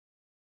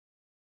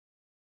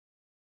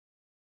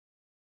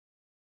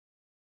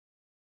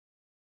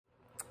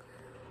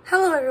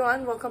Hello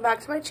everyone, welcome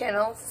back to my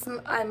channel.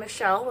 I'm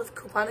Michelle with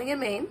Couponing in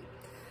Maine,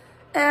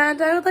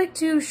 and I would like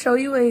to show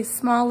you a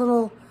small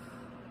little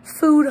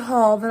food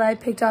haul that I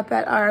picked up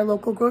at our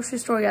local grocery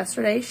store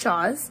yesterday,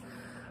 SHAWS.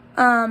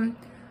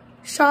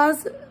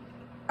 SHAWS,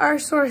 our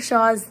store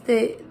SHAWS,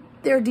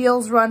 their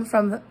deals run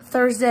from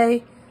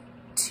Thursday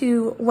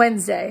to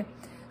Wednesday.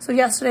 So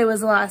yesterday was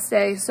the last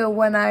day, so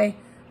when I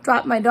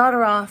dropped my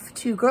daughter off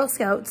to Girl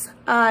Scouts,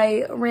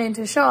 I ran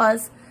to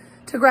SHAWS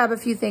to grab a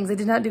few things. I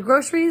did not do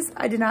groceries.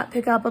 I did not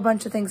pick up a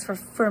bunch of things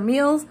for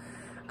meals.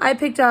 I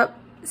picked up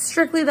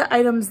strictly the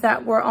items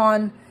that were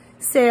on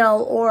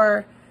sale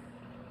or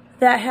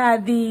that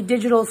had the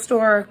digital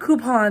store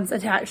coupons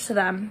attached to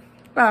them.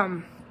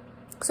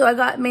 So I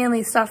got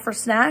mainly stuff for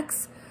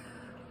snacks,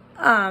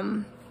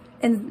 and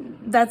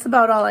that's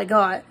about all I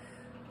got.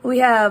 We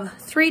have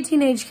 3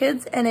 teenage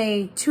kids and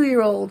a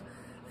 2-year-old.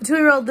 The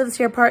 2-year-old lives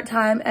here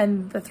part-time,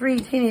 and the 3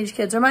 teenage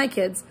kids are my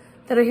kids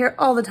that are here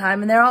all the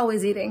time, and they're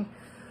always eating.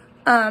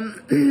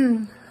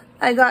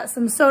 I got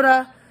some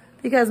soda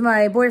because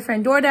my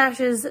boyfriend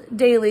DoorDashes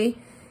daily,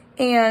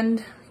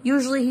 and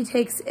usually he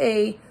takes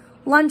a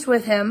lunch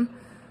with him,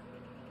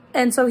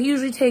 and so he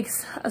usually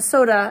takes a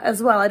soda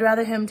as well. I'd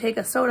rather him take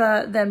a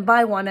soda than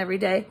buy one every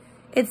day.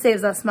 It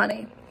saves us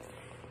money.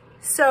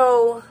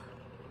 So,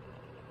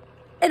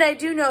 and I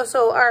do know,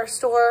 so our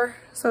store,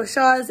 so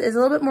SHAWS is a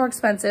little bit more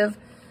expensive.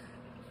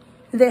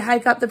 They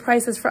hike up the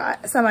prices for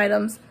some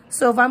items.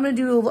 So if I'm going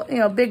to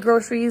do, big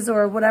groceries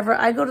or whatever,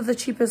 I go to the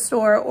cheapest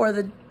store or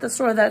the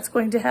store that's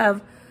going to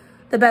have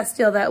the best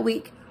deal that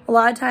week. A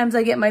lot of times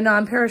I get my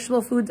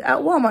non-perishable foods at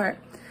Walmart.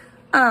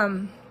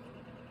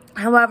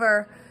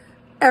 However,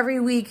 every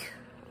week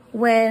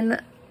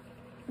when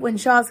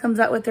SHAWS comes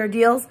out with their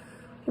deals,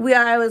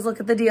 I always look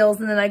at the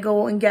deals and then I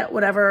go and get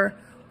whatever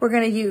we're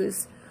going to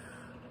use.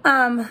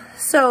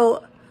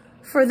 So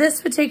for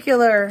this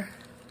particular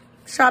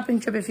shopping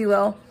trip, if you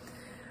will,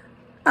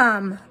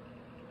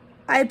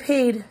 I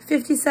paid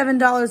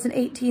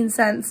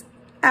 $57.18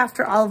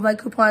 after all of my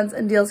coupons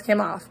and deals came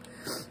off.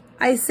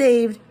 I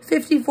saved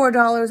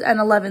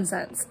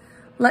 $54.11.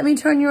 Let me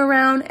turn you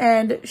around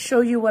and show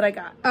you what I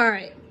got. All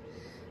right,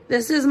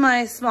 this is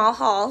my small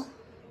haul.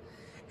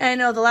 And I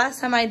know the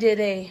last time I did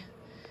a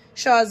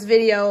SHAWS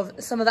video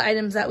of some of the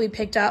items that we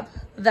picked up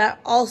that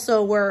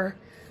also were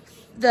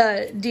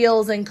the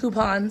deals and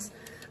coupons,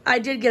 I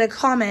did get a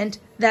comment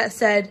that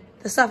said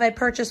the stuff I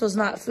purchased was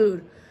not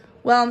food.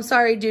 Well, I'm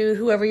sorry, dude,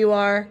 whoever you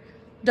are.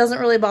 Doesn't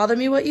really bother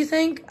me what you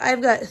think.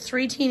 I've got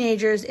 3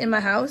 teenagers in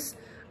my house.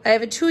 I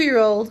have a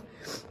 2-year-old,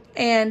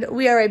 and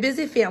we are a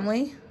busy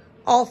family.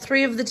 All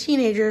 3 of the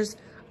teenagers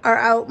are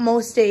out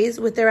most days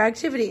with their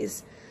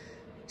activities.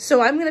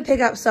 So I'm going to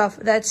pick up stuff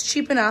that's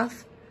cheap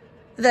enough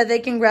that they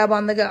can grab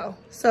on the go.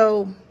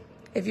 So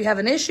if you have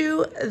an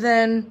issue,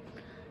 then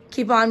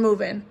keep on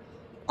moving.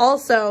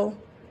 Also,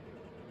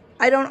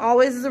 I don't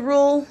always, as a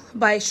rule,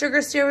 buy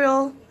sugar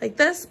cereal like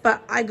this,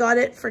 but I got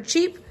it for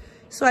cheap,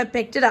 so I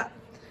picked it up.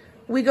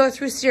 We go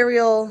through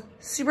cereal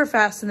super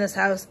fast in this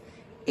house,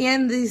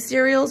 and these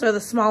cereals are the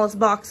smallest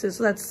boxes,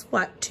 so that's,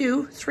 what,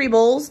 2, 3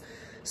 bowls?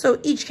 So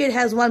each kid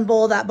has 1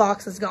 bowl, that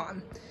box is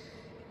gone.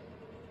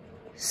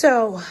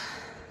 So,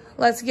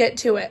 let's get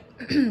to it.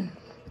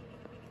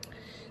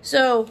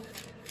 So,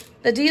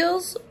 the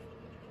deals,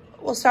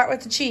 we'll start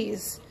with the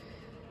cheese.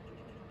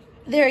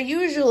 They're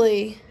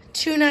usually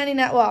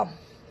 $2.99, well,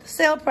 the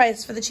sale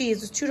price for the cheese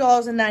was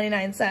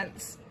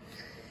 $2.99.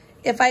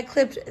 If I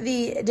clipped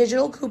the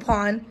digital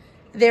coupon,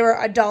 they were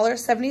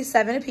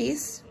 $1.77 a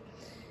piece,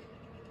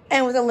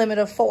 and with a limit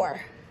of 4.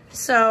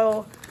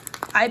 So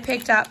I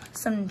picked up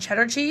some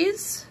cheddar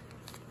cheese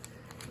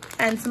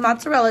and some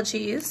mozzarella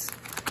cheese.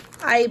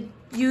 I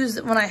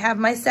use, when I have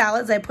my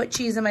salads, I put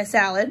cheese in my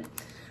salad.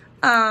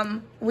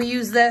 We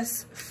use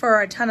this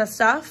for a ton of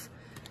stuff.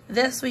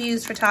 This we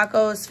use for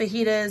tacos,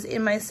 fajitas,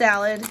 in my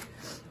salad.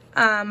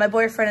 My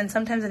boyfriend and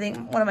sometimes I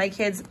think one of my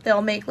kids,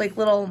 they'll make like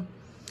little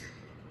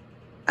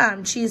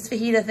cheese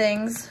fajita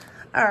things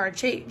or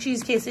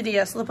cheese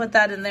quesadilla, so they'll put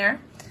that in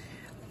there.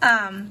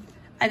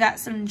 I got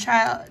some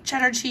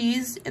cheddar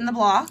cheese in the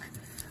block.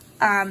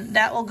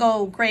 That will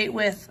go great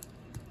with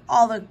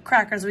all the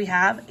crackers we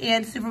have,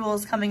 and Super Bowl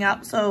is coming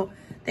up, so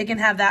they can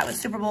have that with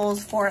Super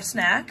Bowls for a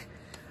snack.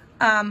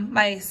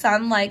 My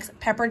son likes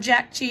pepper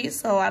jack cheese,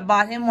 so I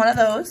bought him one of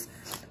those,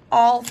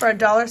 all for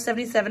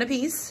 $1.77 a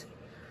piece.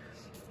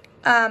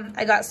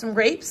 I got some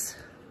grapes.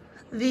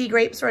 The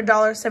grapes are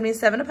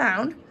 $1.77 a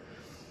pound.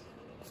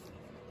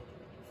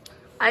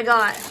 I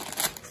got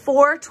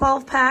 4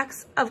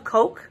 12-packs of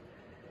Coke.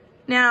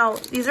 Now,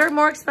 these are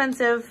more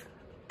expensive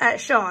at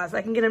SHAWS.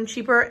 I can get them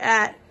cheaper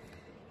at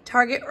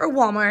Target or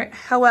Walmart.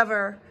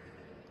 However,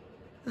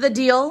 the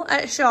deal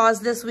at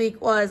SHAWS this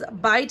week was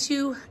buy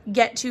 2,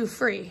 get 2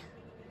 free.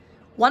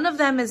 One of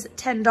them is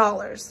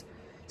 $10.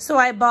 So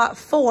I bought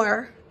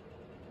 4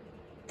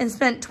 and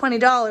spent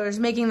 $20,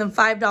 making them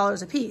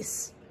 $5 a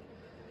piece.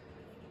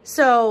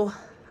 So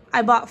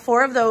I bought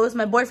 4 of those.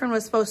 My boyfriend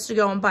was supposed to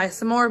go and buy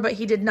some more, but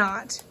he did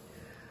not.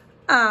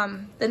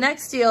 The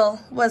next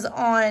deal was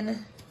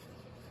on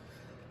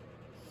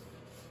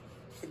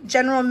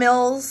General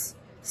Mills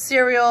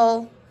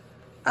cereal,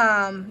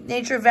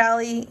 Nature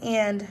Valley,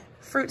 and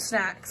fruit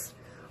snacks.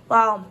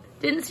 Well,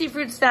 didn't see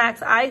fruit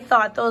snacks. I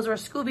thought those were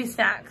Scooby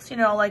snacks, you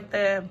know, like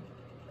the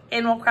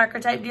animal cracker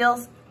type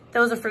deals.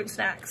 Those are fruit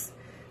snacks.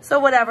 So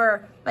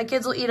whatever, my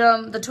kids will eat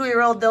them. The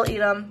 2-year-old, they'll eat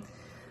them.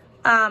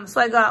 So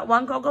I got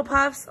 1 Cocoa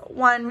Puffs,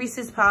 1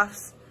 Reese's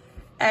Puffs,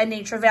 and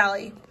Nature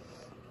Valley.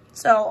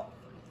 So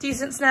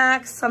decent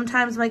snacks.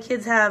 Sometimes my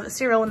kids have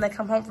cereal when they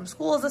come home from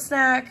school as a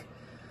snack.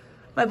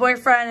 My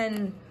boyfriend,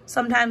 and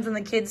sometimes when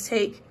the kids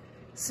take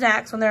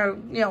snacks when they're,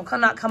 you know,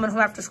 not coming home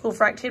after school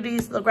for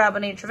activities, they'll grab a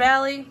Nature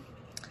Valley.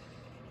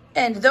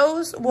 And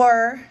those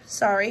were,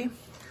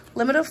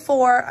 limit of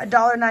 4,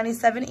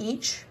 $1.97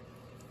 each.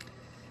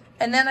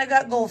 And then I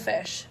got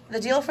Goldfish. The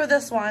deal for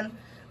this one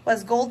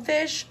was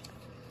Goldfish,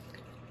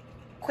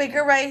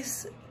 Quaker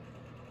rice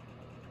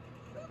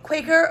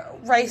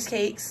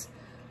cakes,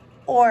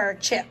 or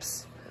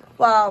chips.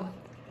 Well,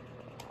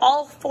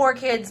 all 4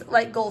 kids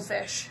like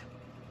Goldfish.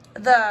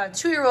 The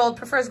 2-year-old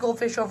prefers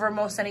Goldfish over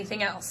most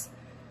anything else.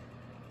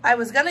 I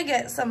was gonna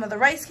get some of the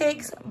rice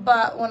cakes,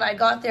 but when I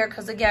got there,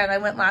 because again, I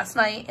went last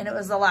night and it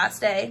was the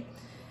last day,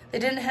 they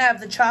didn't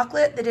have the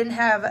chocolate, they didn't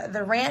have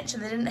the ranch,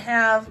 and they didn't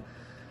have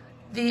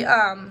the,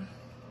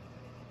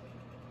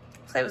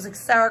 it was like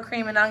sour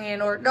cream and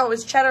onion, or no, it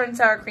was cheddar and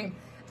sour cream.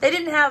 They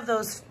didn't have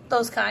those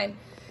kind.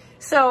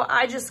 So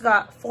I just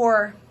got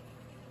 4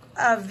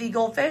 of the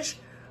Goldfish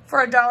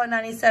for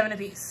 $1.97 a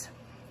piece.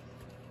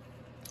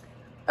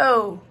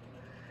 Oh,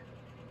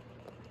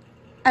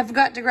 I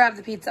forgot to grab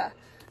the pizza.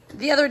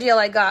 The other deal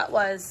I got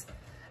was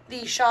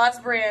the SHAWS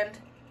brand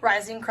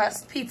Rising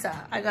Crust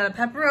Pizza. I got a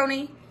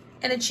pepperoni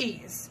and a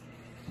cheese.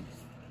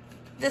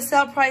 The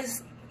sale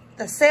price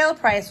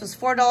was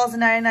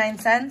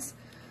 $4.99,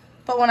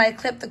 but when I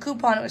clipped the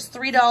coupon, it was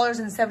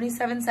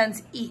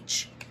 $3.77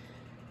 each.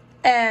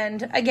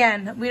 And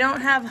again, we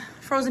don't have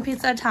frozen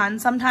pizza a ton.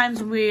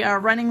 Sometimes when we are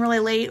running really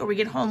late or we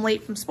get home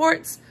late from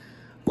sports,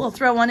 we'll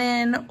throw one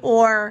in,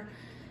 or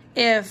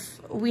if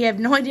we have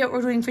no idea what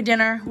we're doing for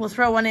dinner, we'll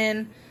throw one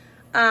in.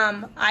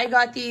 I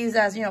got these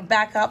as, you know,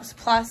 backups,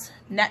 plus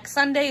next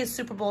Sunday is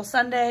Super Bowl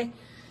Sunday.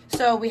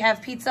 So we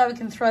have pizza, we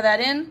can throw that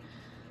in.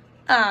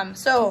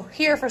 So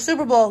here for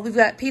Super Bowl, we've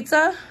got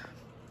pizza.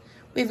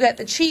 We've got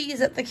the cheese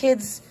that the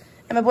kids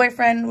and my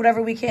boyfriend,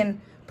 whatever we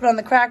can put on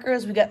the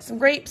crackers. We got some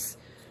grapes.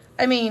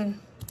 I mean,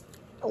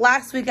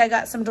 last week I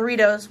got some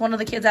Doritos. One of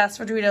the kids asked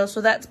for Doritos,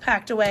 so that's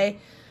packed away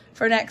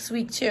for next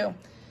week too.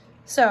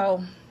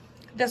 So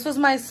this was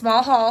my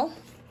small haul.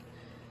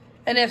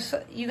 And if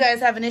you guys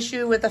have an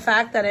issue with the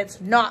fact that it's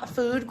not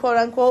food, quote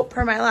unquote,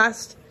 per my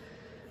last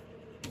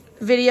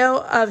video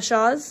of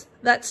SHAWS,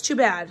 that's too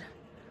bad.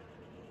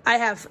 I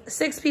have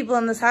 6 people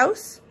in this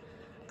house.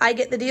 I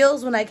get the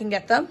deals when I can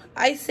get them.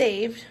 I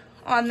saved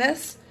on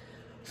this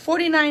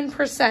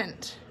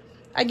 49%.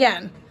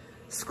 Again,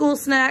 school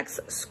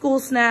snacks,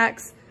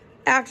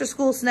 after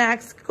school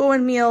snacks,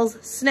 go-in meals,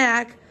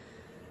 snack.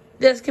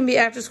 This can be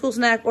after school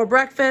snack or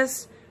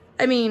breakfast.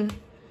 I mean,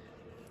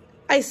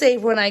 I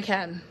save when I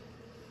can.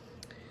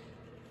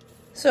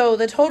 So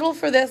the total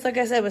for this, like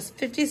I said, was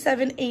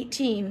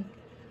 $57.18.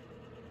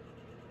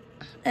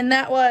 And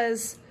that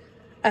was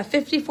a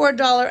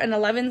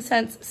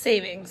 $54.11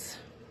 savings.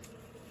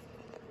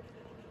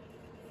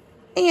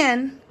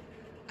 And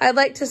I'd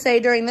like to say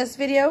during this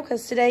video,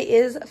 because today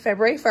is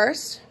February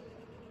 1st,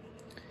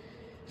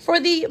 for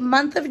the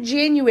month of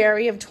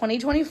January of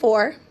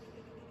 2024,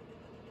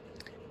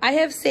 I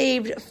have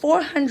saved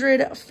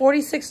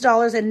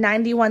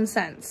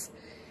 $446.91.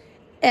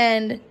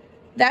 And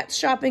that's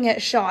shopping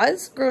at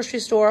SHAWS grocery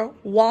store,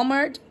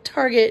 Walmart,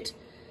 Target,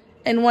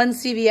 and 1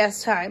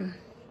 CVS time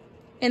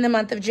in the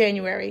month of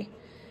January.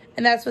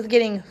 And that's with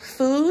getting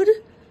food,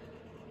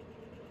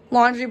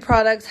 laundry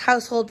products,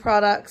 household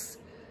products,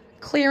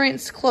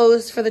 clearance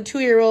clothes for the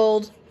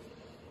 2-year-old.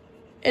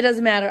 It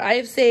doesn't matter. I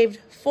have saved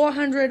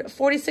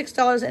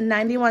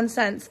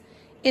 $446.91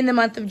 in the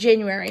month of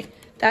January.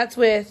 That's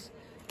with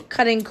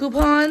cutting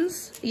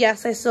coupons.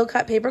 Yes, I still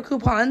cut paper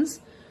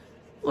coupons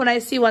when I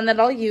see one that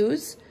I'll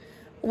use.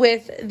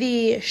 With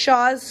the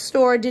SHAWS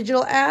store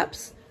digital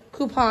apps,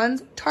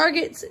 coupons,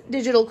 Target's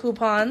digital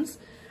coupons.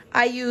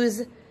 I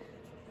use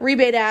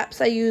rebate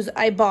apps. I use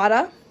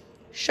Ibotta,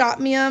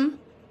 Shopmium,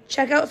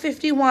 Checkout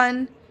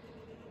 51,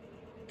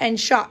 and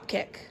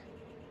Shopkick.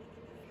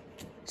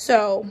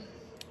 So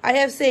I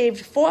have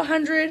saved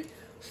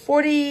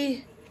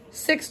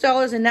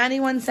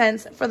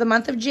 $446.91 for the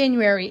month of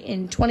January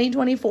in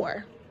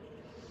 2024.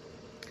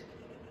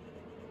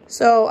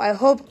 So I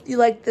hope you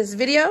liked this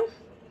video.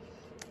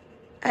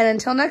 And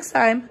until next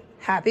time,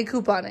 happy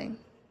couponing.